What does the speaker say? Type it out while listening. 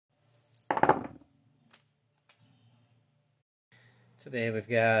Today we've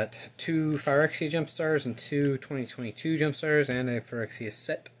got 2 Phyrexia Jumpstars and 2 2022 Jumpstars and a Phyrexia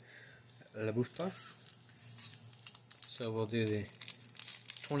set, AWBO. So we'll do the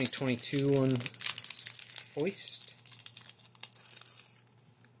 2022 one first.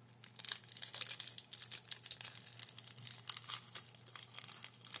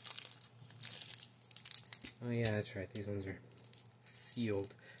 Oh yeah, that's right, these ones are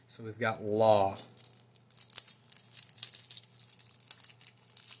sealed. So we've got Law.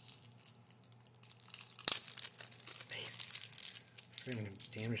 I'm going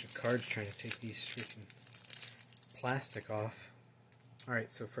to damage the cards trying to take these freaking plastic off.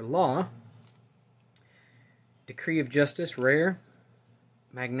 Alright, so for Law, Decree of Justice, rare.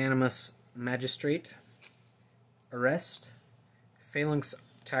 Magnanimous Magistrate, Arrest. Phalanx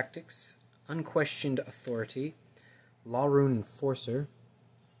Tactics, Unquestioned Authority. Law Rune Enforcer.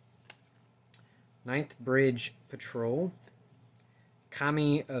 Ninth Bridge Patrol.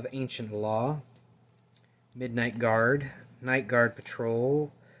 Kami of Ancient Law. Midnight Guard. Night Guard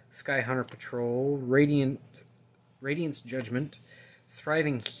Patrol, Sky Hunter Patrol, Radiance Judgment,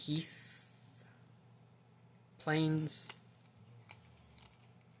 Thriving Heath, Plains,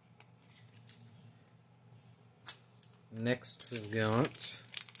 next we've got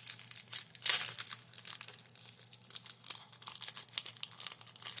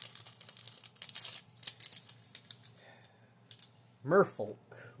Merfolk,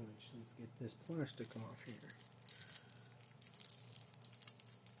 which let's get this plastic off here.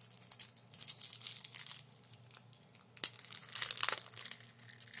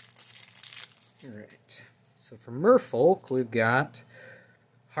 Alright, so for Merfolk, we've got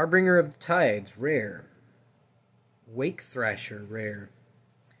Harbinger of the Tides, rare. Wake Thrasher, rare.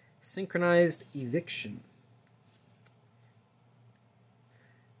 Synchronized Eviction.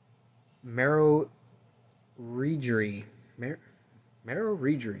 Marrow Reegery.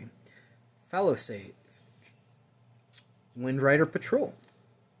 Fallow Save. Windrider Patrol.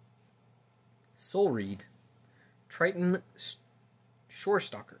 Soul Reed. Triton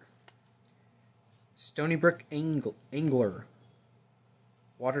Shorestalker. Stonybrook Angler,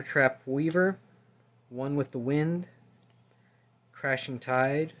 Watertrap Weaver, One with the Wind, Crashing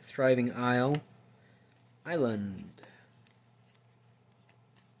Tide, Thriving Island.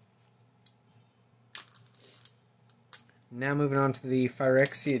 Now moving on to the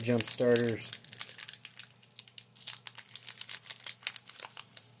Phyrexia Jumpstarters.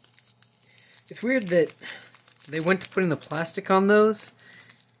 It's weird that they went to putting the plastic on those,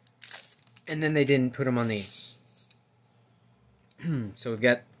 and then they didn't put them on these. So we've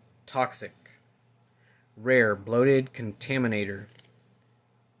got Toxic. Rare, Bloated Contaminator.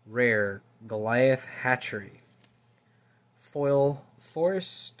 Rare, Goliath Hatchery. Foil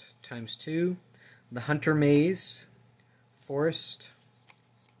Forest, ×2. The Hunter Maze. Forest.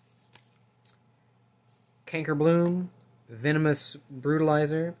 Cankerbloom. Venomous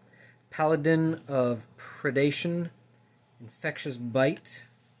Brutalizer. Paladin of Predation. Infectious Bite.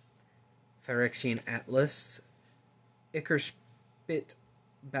 Phyrexian Atlas, Ickerspit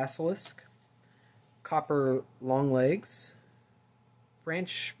Basilisk, Copper Longlegs,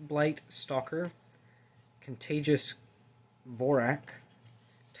 Branch Blight Stalker, Contagious Vorak,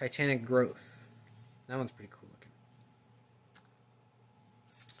 Titanic Growth. That one's pretty cool looking.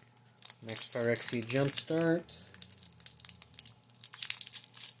 Next Phyrexia Jumpstart.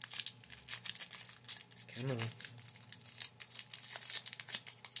 Come on.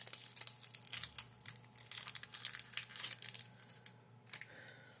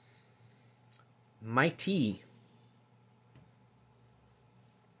 Mighty.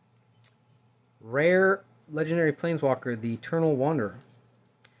 Rare Legendary Planeswalker, the Eternal Wanderer.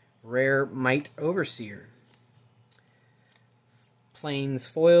 Rare Might Overseer. Plains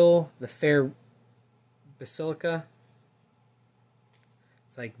Foil, the Fair Basilica.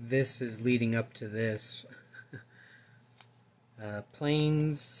 It's like this is leading up to this.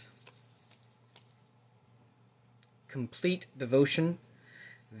 Plains. Complete Devotion.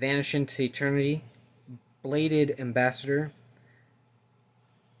 Vanish into Eternity. Bladed Ambassador,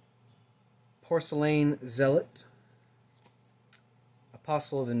 Porcelain Zealot,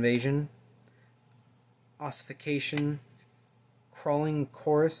 Apostle of Invasion, Ossification, Crawling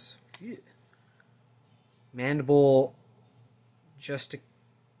Chorus, Mandible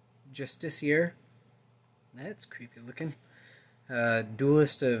Justiciar, that's creepy looking,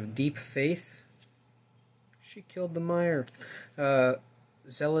 Duelist of Deep Faith, she killed the mire,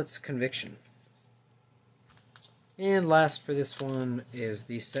 Zealot's Conviction. And last for this one is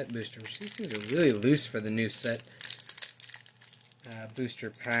the set booster, which these things are really loose for the new set booster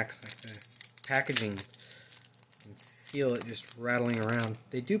packs. Like the packaging feel it just rattling around.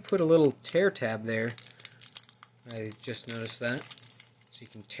 They do put a little tear tab there. I just noticed that. So you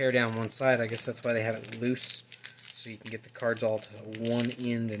can tear down one side. I guess that's why they have it loose. So you can get the cards all to one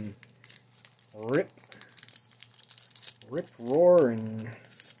end and rip, roar, and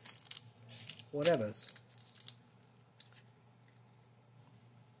whatevers.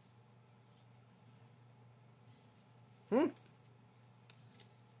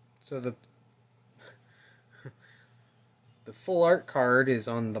 So the full art card is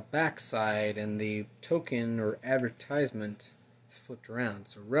on the back side, and the token or advertisement is flipped around.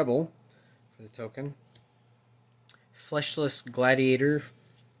 So Rebel for the token, Fleshless Gladiator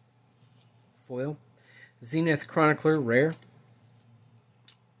foil, Zenith Chronicler rare,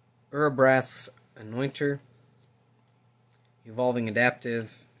 Urabrask's Anointer, Evolving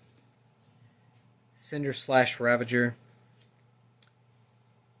Adaptive, Cinder Slash Ravager,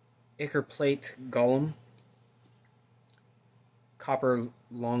 Ichor Plate Golem, Copper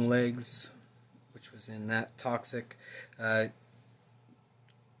Longlegs, which was in that Toxic, Gitaxian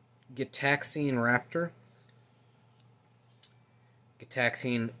Raptor,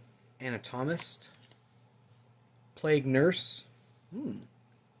 Gitaxian Anatomist, Plague Nurse,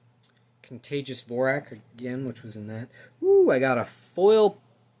 Contagious Vorak again, which was in that. Ooh, I got a foil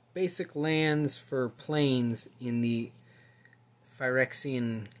basic lands for planes in the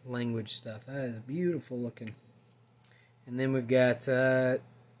Phyrexian language stuff. That is beautiful looking. And then we've got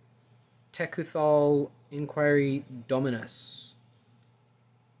Tekuthal Inquiry Dominus.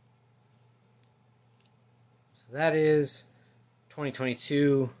 So that is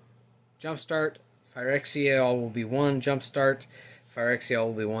 2022 Jumpstart. Phyrexia all will be one Jumpstart. Phyrexia all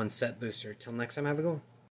will be one set booster. Till next time, have a good one.